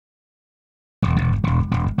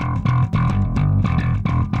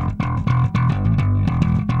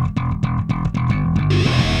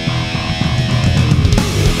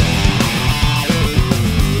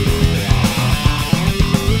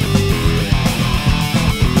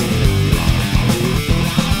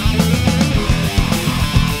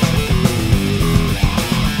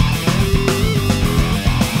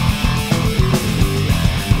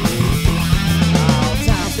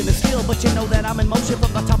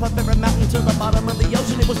top of every mountain to the bottom of the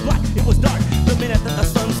ocean. It was black, it was dark. The minute that the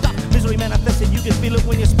sun stopped, misery manifested. You can feel it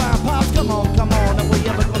when your spine pops. Come on, are we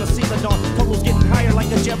ever gonna see the dawn? Totals getting higher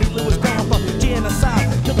like a Jerry Lewis crown from genocide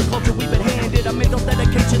to the culture we've been handed. A mental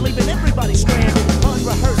dedication, leaving everybody stranded.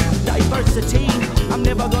 Unrehearsed diversity. I'm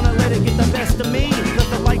never gonna let it get the best of me. Cause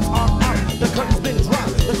the lights are out, the curtain's been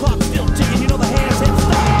dropped, the clock's still ticking. You know the hands hit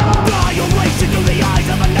stop. Violation through the eyes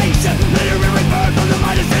of a nation. Literary birth of the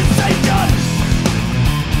mind of sensation.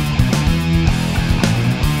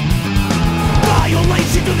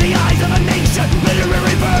 Violation through the eyes of a nation.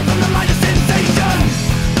 Literary birth of the mind of sensation.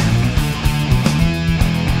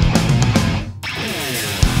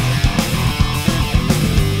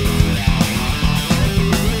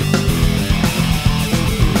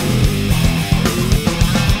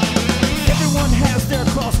 Everyone has their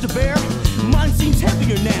cross to bear. Mine seems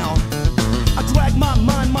heavier now. I drag my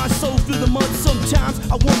mind, my soul through the mud. Sometimes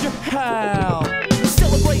I wonder how.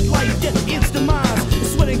 Celebrate life, death, its demise.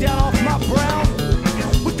 It's sweating down off my brow.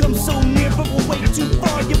 We come so near, but we're way too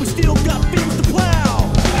far. Yet we still got fields to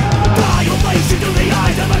plow. Violation through the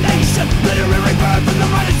eyes of a nation. Literary birth from the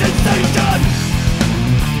mind of sensation.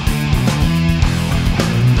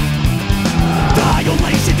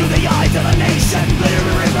 Violation through the eyes of a nation.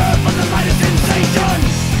 Literary birth from the mind of sensation.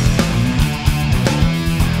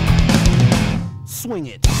 Swing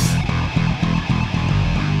it.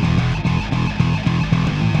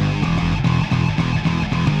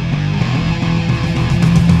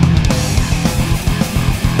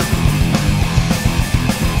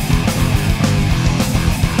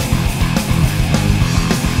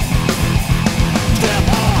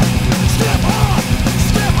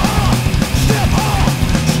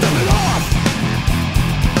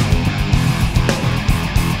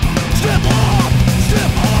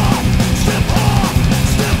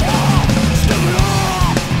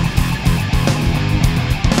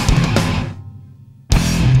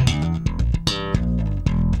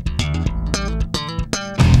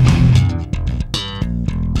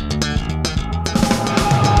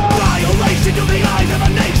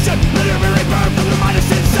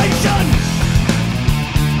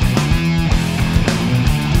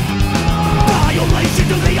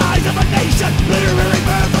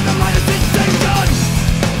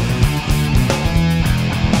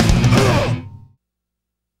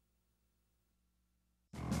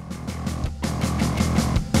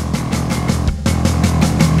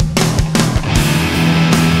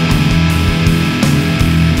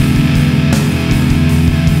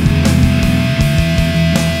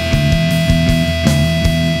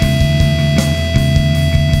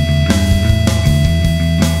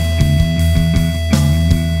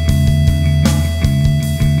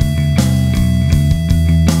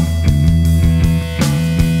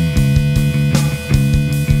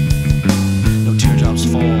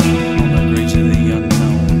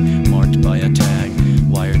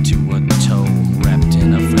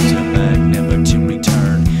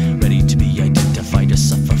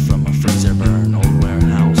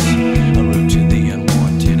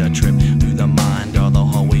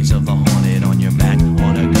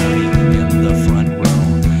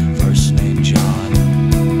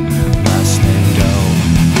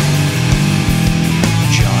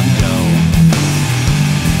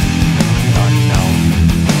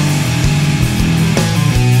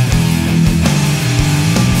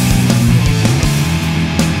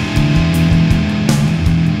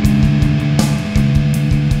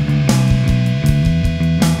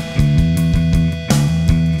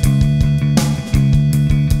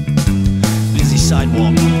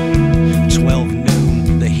 sidewalk. 12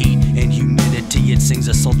 noon, the heat and humidity, it sings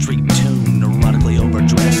a sultry tune, erotically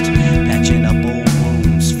overdressed, patching up old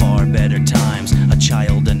wounds, far better times, a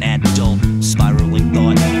child, an adult, spiraling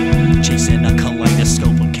thought, chasing a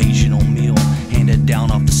kaleidoscope, occasional meal, handed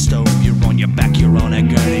down off the stove, you're on your back, you're on a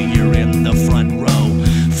gurney, you're in the front row,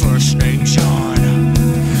 first name John,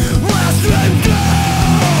 last name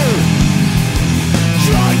Doe,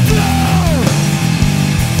 John Doe,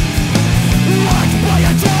 locked by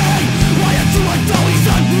a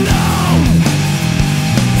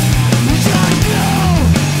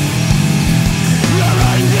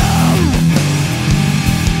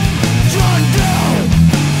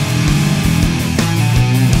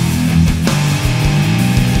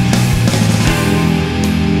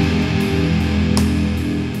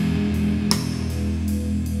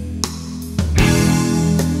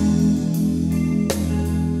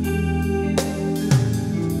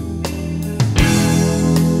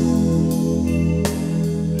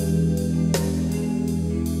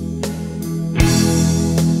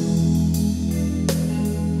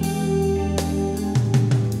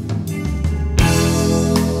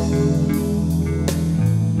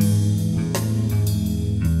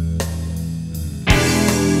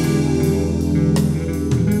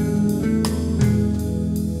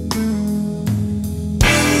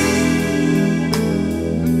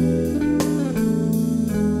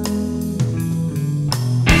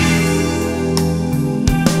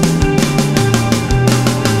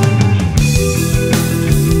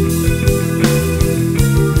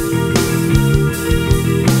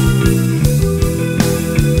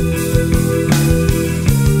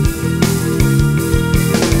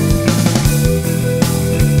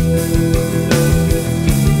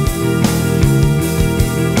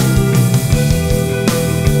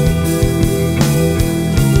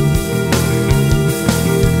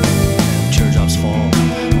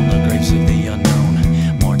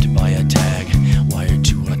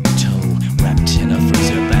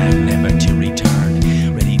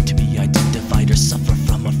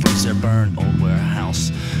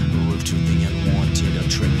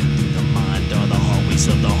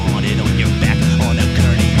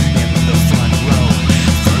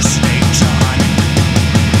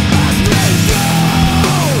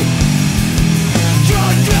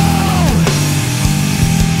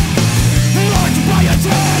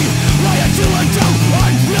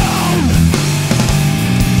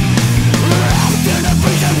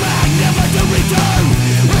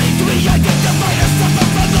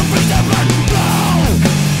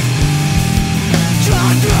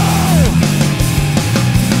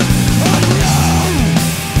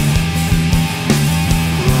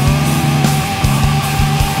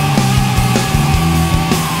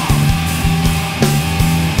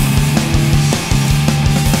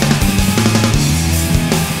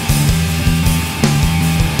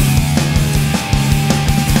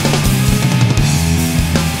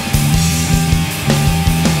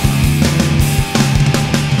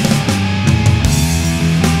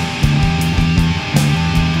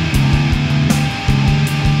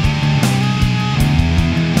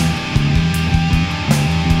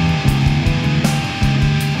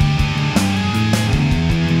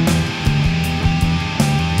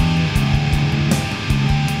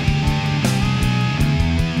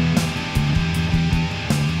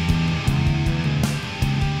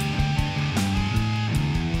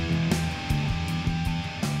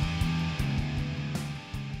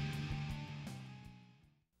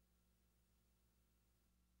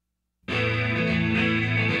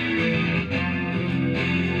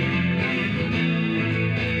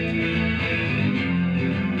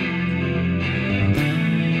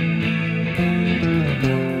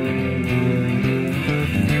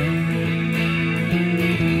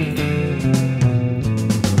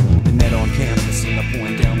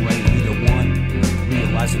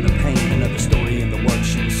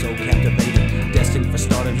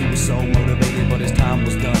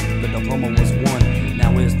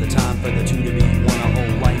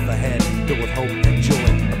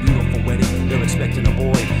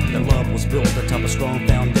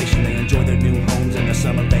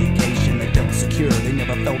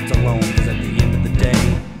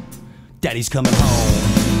Daddy's coming home.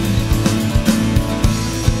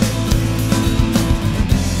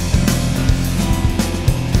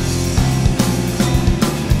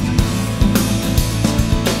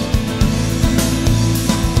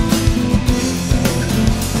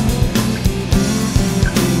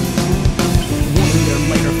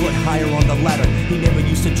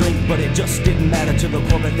 But it just didn't matter to the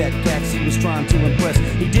Corvette that Cassidy was trying to impress.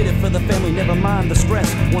 He did it for the family, never mind the stress.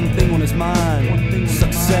 One thing on his mind,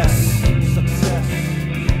 success.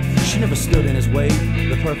 She never stood in his way,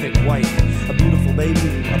 the perfect wife. A beautiful baby,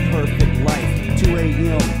 a perfect life. 2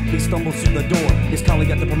 a.m., he stumbles through the door. His colleague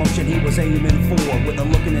got the promotion he was aiming for. With a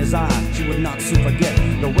look in his eye, she would not soon forget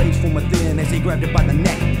the rage from within as he grabbed her by the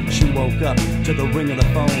neck. She woke up to the ring of the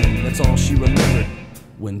phone. That's all she remembered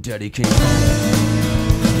when Daddy came home.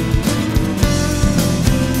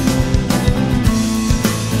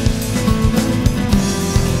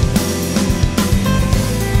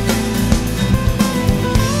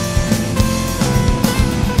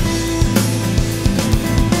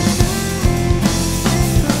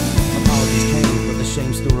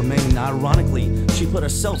 Ironically, she put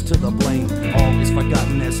herself to the blame. All is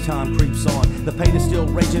forgotten as time creeps on. The pain is still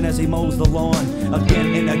raging as he mows the lawn.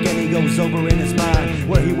 Again and again he goes over in his mind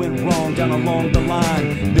where he went wrong down along the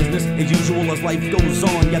line. Business as usual as life goes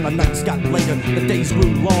on. Yeah, the nights got later, the days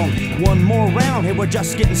grew long. One more round and we're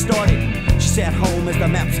just getting started. She sat home as the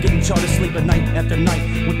maps getting charted, sleeping night after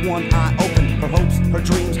night with one eye open. Her hopes, her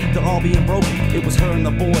dreams, they're all being broken. It was her and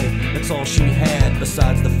the boy, that's all she had.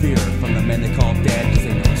 Besides the fear from the man they called Dad, cause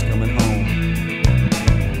they know he's coming home.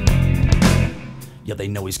 Yeah, they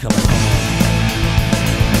know he's coming home.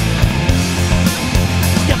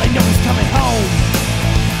 Yeah, they know he's coming home.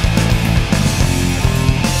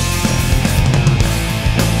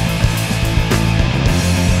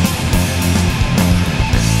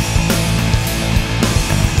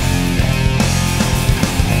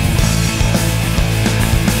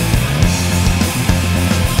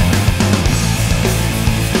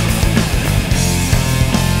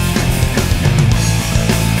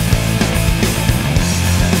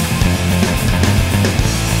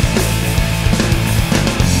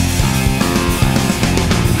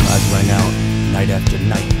 After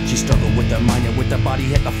night, she struggled with her mind and with her body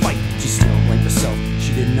had to fight. She still blamed herself,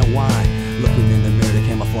 she didn't know why. Looking in the mirror to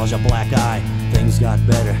camouflage a black eye. Things got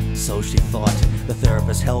better, so she thought. The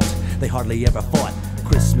therapist helped, they hardly ever fought.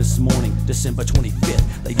 Christmas morning, December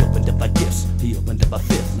 25th, they opened up their gifts, he opened up a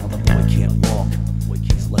fifth. Now the boy can't walk,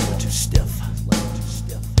 his legs are too stiff.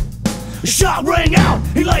 The shot rang out,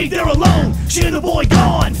 he lay there alone. She and the boy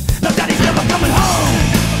gone, now Daddy's never coming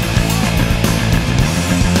home.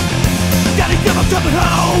 Daddy's never coming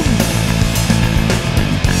home.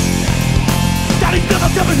 Daddy's never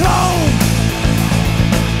coming home.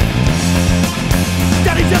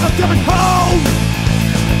 Daddy's never coming home.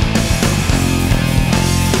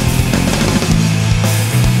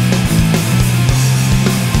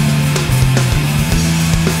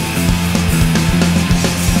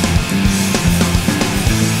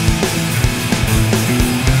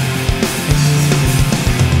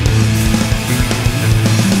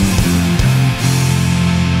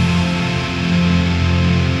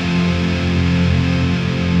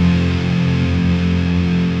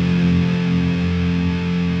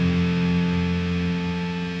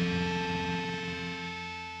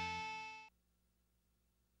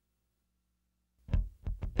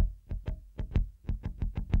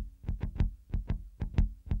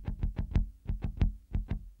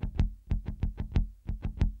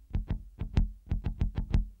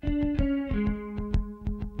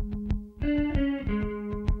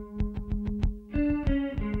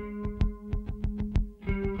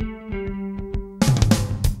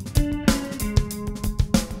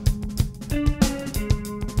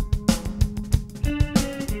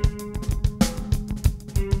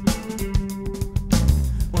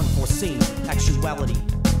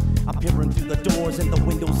 I'm peering through the doors and the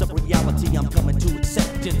windows of reality. I'm coming to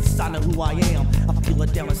acceptance, I know who I am. I feel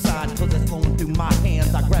it down inside, cause it's flowing through my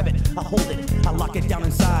hands. I grab it, I hold it, I lock it down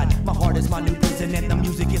inside. My heart is my new prison and the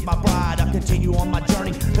music is my bride. I continue on my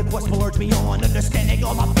journey, the quest will urge me on. Understanding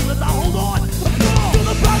all my feelings, I hold on. To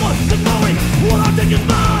the power, the glory, what I think is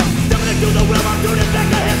mine. Stepping into the will, I'm turning back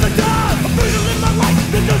ahead the time. I'm free to live my life,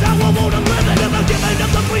 this is how I want to live it. If I'm giving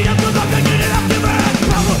up the freedom, cause I'm taking it, I'm giving it.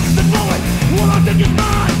 Power, the glory, what I think is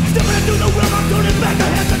mine. Stepping into the will, I'm turning back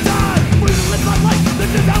ahead the time. Free to live my life,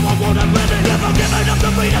 this is how I want to live it. If I'm giving up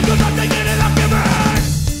the freedom, cause I'm taking it, I'm giving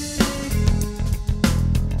it.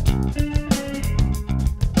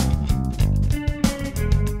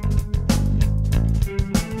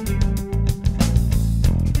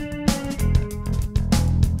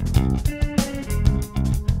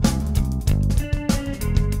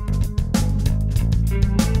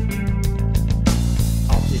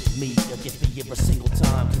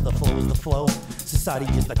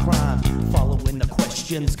 society is the crime. Following the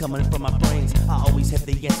questions coming from my brains. I always have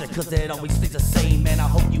the answer, cause it always stays the same. Man, I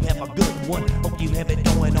hope you have a good one. Hope you have it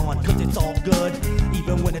going on, cause it's all good.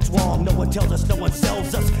 Even when it's wrong, no one tells us, no one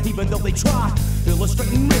sells us. Even though they try,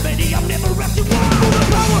 illustrating remedy, I'm never asked you why. For the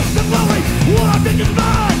power, the glory, what I think is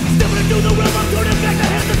mine. Stepping into the realm, I'm turning back the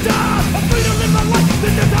hands of time. I'm free to live my life,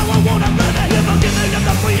 this is how I wanna live it. If I'm giving up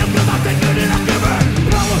the freedom, cause I'm taking it, I'm giving.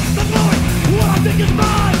 Power, the glory, what I think is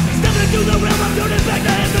mine. Stepping into the realm, I'm turning back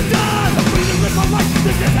the hands of time. I'm free to live my life,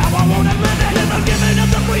 this is how I wanna live it. If I'm giving up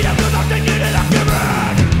the freedom, cause I'm taking it, I'm giving.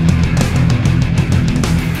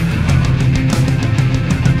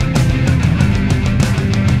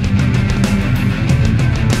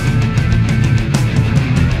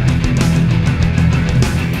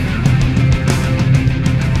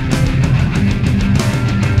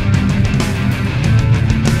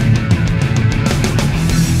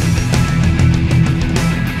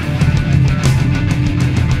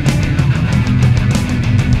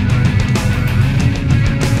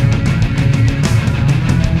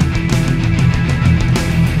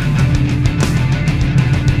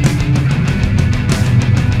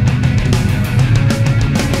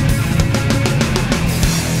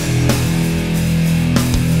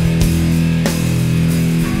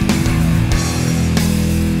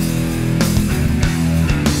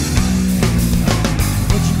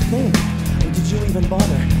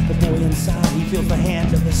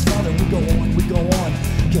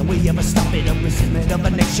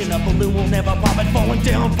 A balloon will never pop it, falling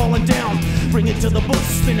down. Bring it to the books,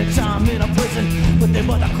 spending time in a prison with them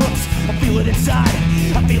other crooks. I feel it inside,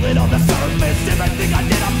 I feel it on the surface. Everything I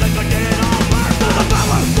did, I'm like I did it all work. For the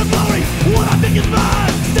power, the glory, what I think is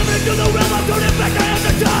mine. Stepping into the realm, I'm turning back the hands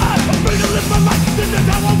of time. I'm free to live my life, this is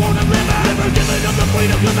how I wanna live it. Never giving up the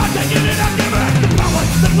freedom, cause I'm taking it, I'm giving. The power,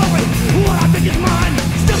 the glory, what I think is mine.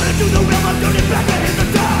 Stepping into the realm, I'm turning back the hands of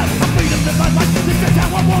time. I'm free to live my life, this is how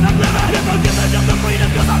I wanna live it. Never giving up the freedom,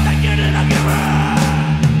 cause I'm taking it, I'm giving.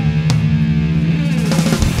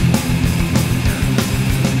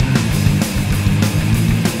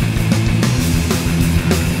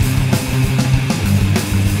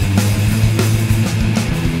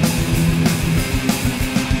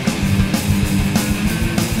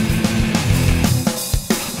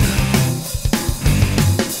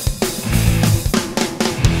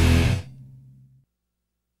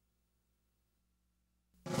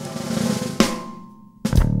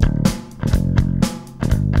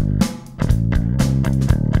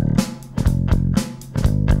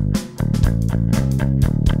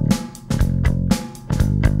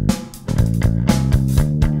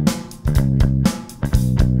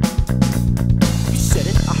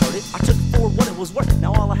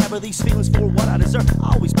 These feelings for what I deserve.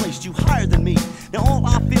 I always placed you higher than me. Now all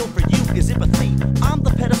I feel for you is empathy. I'm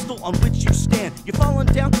the pedestal on which you stand. You're falling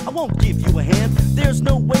down, I won't give you a hand. There's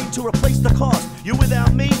no way to replace the cost. You're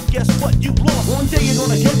without me, guess what? You lost. One day you're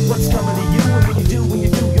gonna get what's coming to you. And when you do,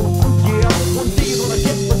 you're through, yeah. One day you're gonna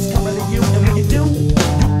get what's coming to you. And when you do,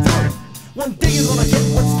 you're through. One day you're gonna get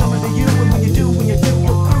what's coming to you. And when you do, you're through,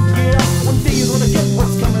 yeah. One day you're gonna get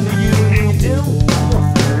what's coming to you. And when you do,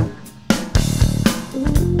 you're through.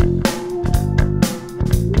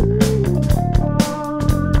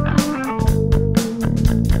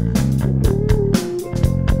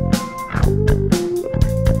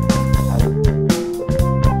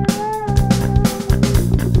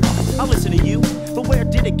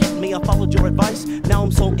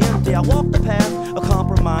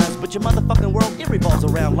 Your motherfucking world, it revolves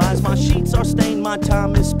around lies. My sheets are stained, my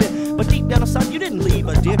time is spent. But deep down inside, you didn't leave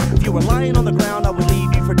a dear. If you were lying on the ground, I would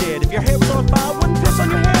leave you for dead. If your hair was on fire, I wouldn't piss on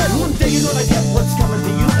your head. One day you're gonna get what's coming to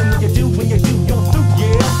you. And when you do, you're through,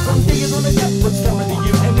 yeah. One day you're gonna get what's coming to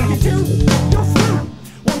you. And when you do, you're through.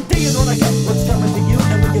 One day you're gonna get what's coming to you.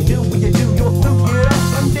 And when you do, you're through,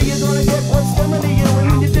 yeah. One day you're gonna get what's coming to you. And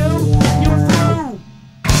when you do, you're through.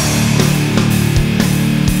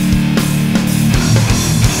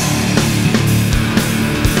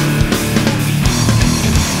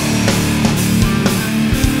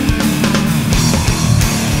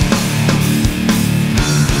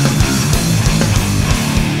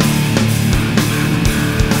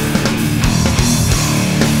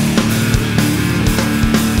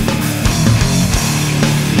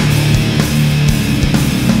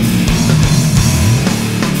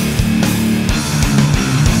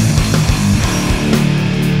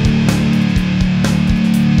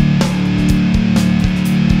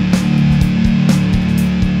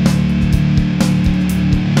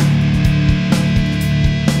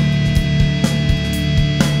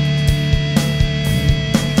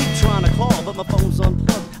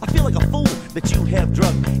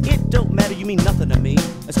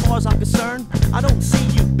 far as I'm concerned, I don't see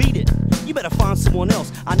you beat it. You better find someone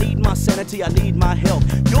else. I need my sanity, I need my help.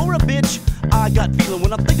 You're a bitch, I got feeling.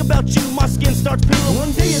 When I think about you, my skin starts peeling.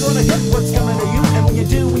 One day you're gonna get what's coming to you, and when you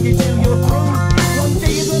do, you're through. One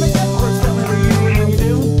day you're gonna get what's coming to you, and when you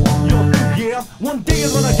do, you're through, yeah. One day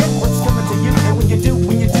you're gonna get what's coming to you, and when you do,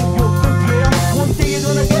 you're through, yeah. One day you're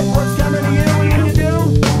gonna get what's coming to you, and when you do,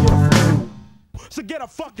 you're through. So get a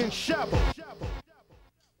fucking shovel.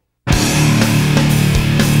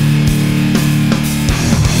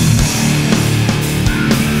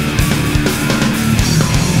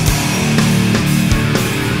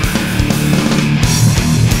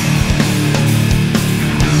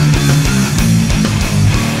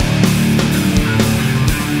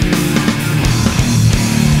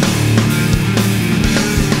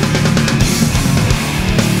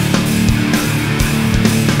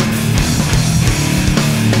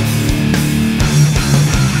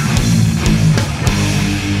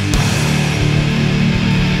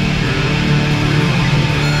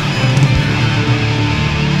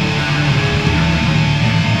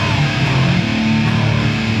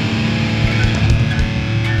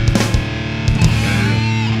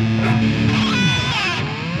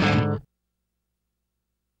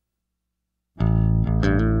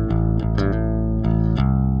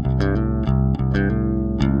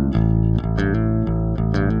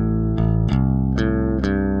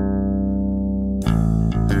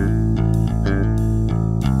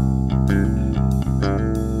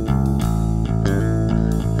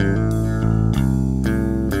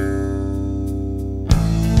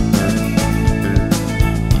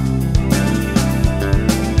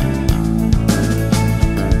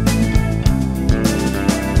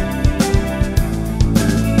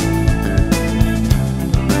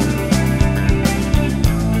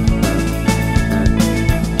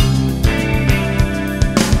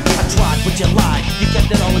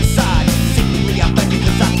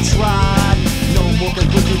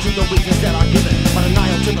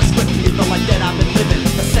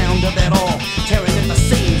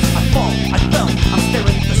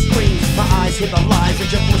 Hit the lies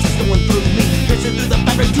and your voices going through me. Racing through the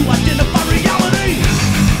fabric to identify reality.